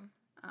 Yeah.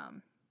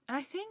 And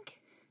I think,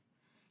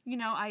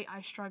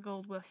 I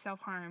struggled with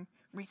self-harm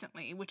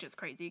recently, which is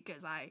crazy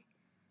because I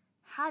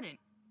hadn't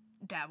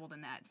dabbled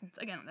in that since,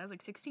 again, I was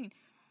like 16.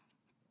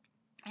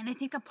 And I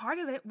think a part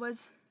of it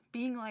was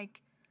being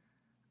like,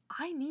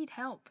 I need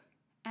help,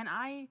 and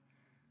I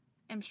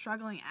am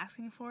struggling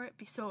asking for it.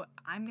 So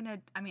I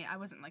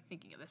wasn't, like,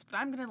 thinking of this, but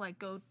I'm gonna, like,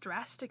 go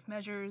drastic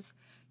measures,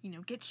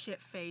 get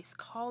shit-faced,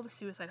 call the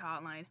suicide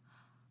hotline,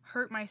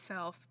 hurt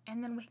myself,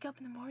 and then wake up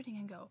in the morning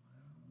and go,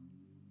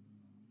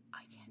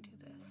 I can't do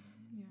this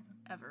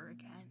ever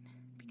again,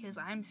 because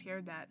I'm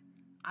scared that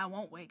I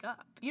won't wake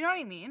up. You know what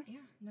I mean? Yeah.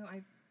 No,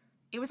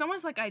 It was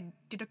almost like I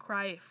did a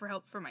cry for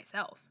help for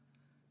myself.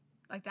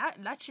 Like,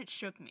 that shit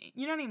shook me.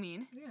 You know what I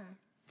mean? Yeah.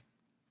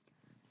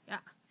 Yeah.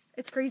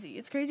 It's crazy.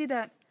 It's crazy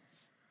that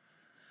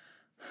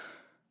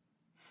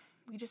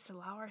we just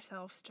allow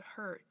ourselves to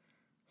hurt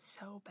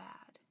so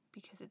bad,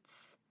 because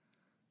it's,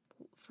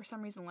 for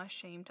some reason, less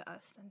shame to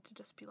us than to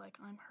just be like,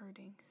 I'm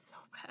hurting so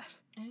bad.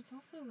 And it's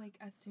also, like,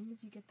 as soon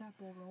as you get that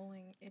ball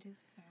rolling, it is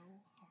so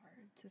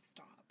hard to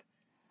stop.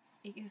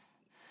 It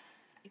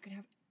could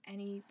have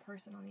any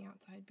person on the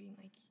outside being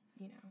like,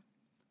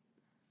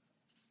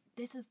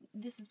 this is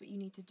what you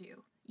need to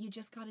do. You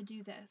just gotta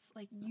do this.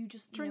 Like, you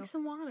just drink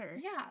some water.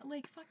 Yeah,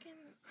 like, fucking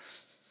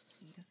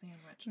eat a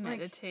sandwich.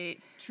 Meditate.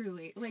 Like,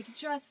 truly. Like,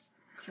 just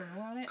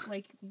journal on it.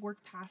 Like,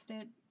 work past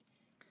it.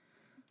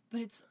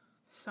 But it's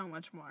so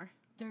much more.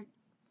 It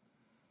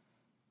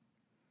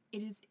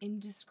is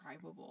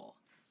indescribable.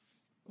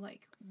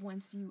 Like,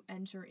 once you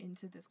enter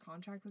into this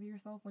contract with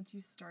yourself, once you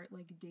start,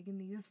 like, digging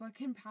these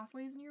fucking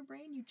pathways in your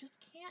brain, you just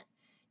can't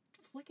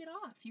flick it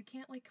off. You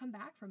can't, like, come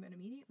back from it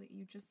immediately.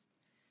 You just...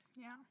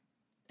 Yeah.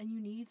 And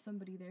you need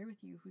somebody there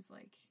with you who's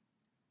like,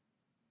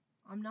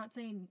 I'm not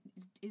saying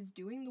is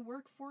doing the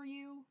work for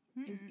you,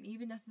 isn't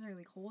even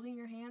necessarily holding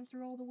your hand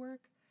through all the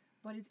work,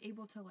 but is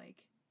able to,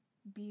 like,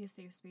 be a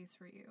safe space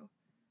for you.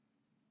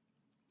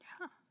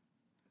 Yeah.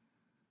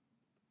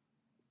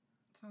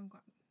 So I'm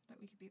glad that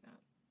we could be that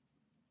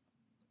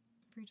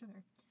for each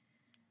other.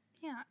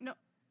 Yeah. No,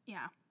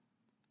 yeah.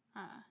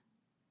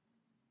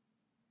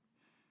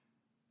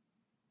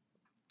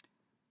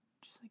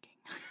 Just thinking.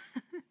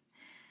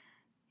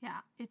 Yeah,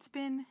 it's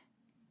been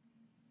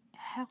a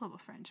hell of a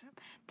friendship.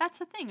 That's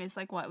the thing. It's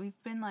like, what?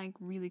 We've been, like,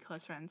 really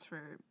close friends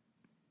for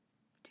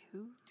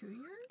 2 2 years?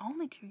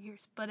 only 2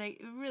 years, but it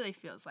really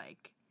feels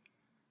like,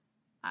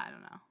 I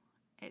don't know.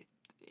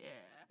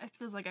 It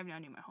feels like I've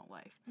known you my whole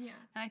life. Yeah.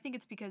 And I think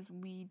it's because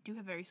we do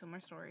have very similar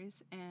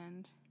stories,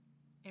 and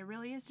it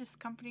really is just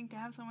comforting to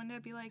have someone to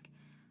be like,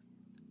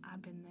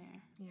 I've been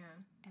there, Yeah.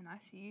 and I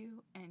see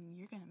you, and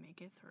you're gonna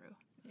make it through.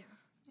 Yeah.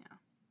 Yeah.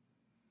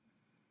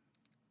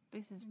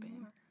 This has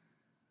been,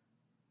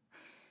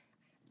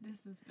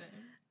 This has been.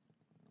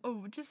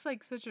 oh, just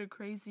like such a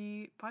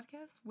crazy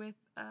podcast with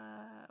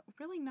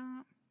really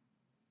not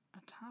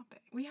a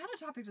topic. We had a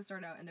topic to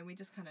start out, and then we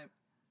just kind of.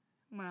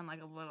 Went on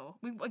like a little.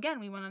 We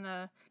went on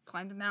a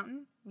climbed a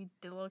mountain. We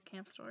did a little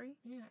camp story.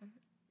 Yeah.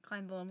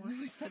 Climbed a little more.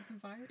 We set some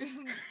fires.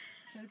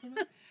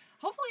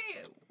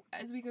 Hopefully,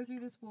 as we go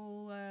through this,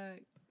 we'll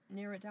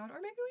narrow it down,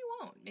 or maybe we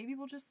won't. Maybe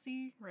we'll just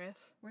see Riff.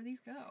 where these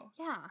go.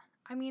 Yeah,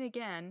 I mean,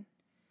 again,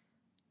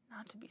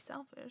 not to be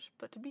selfish,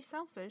 but to be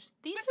selfish.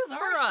 These This are is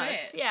for our us.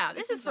 shit. Yeah,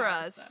 this is for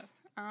our us. stuff.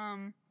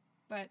 Um,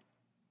 But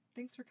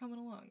thanks for coming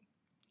along.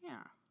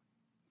 yeah.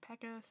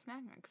 Pack a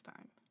snack next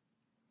time.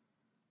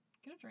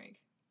 Get a drink.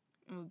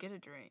 Ooh, get a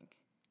drink.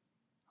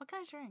 What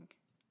kind of drink?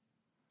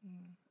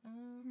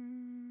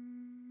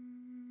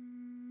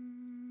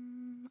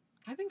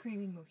 I've been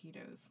craving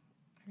mojitos.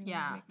 I really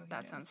Yeah, wanna make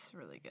that mojitos. sounds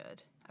really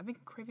good. I've been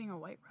craving a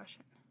White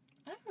Russian.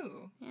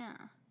 Oh. Yeah.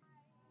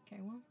 Okay,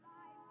 well.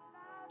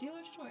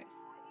 Dealer's choice.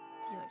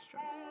 Dealer's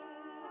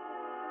choice.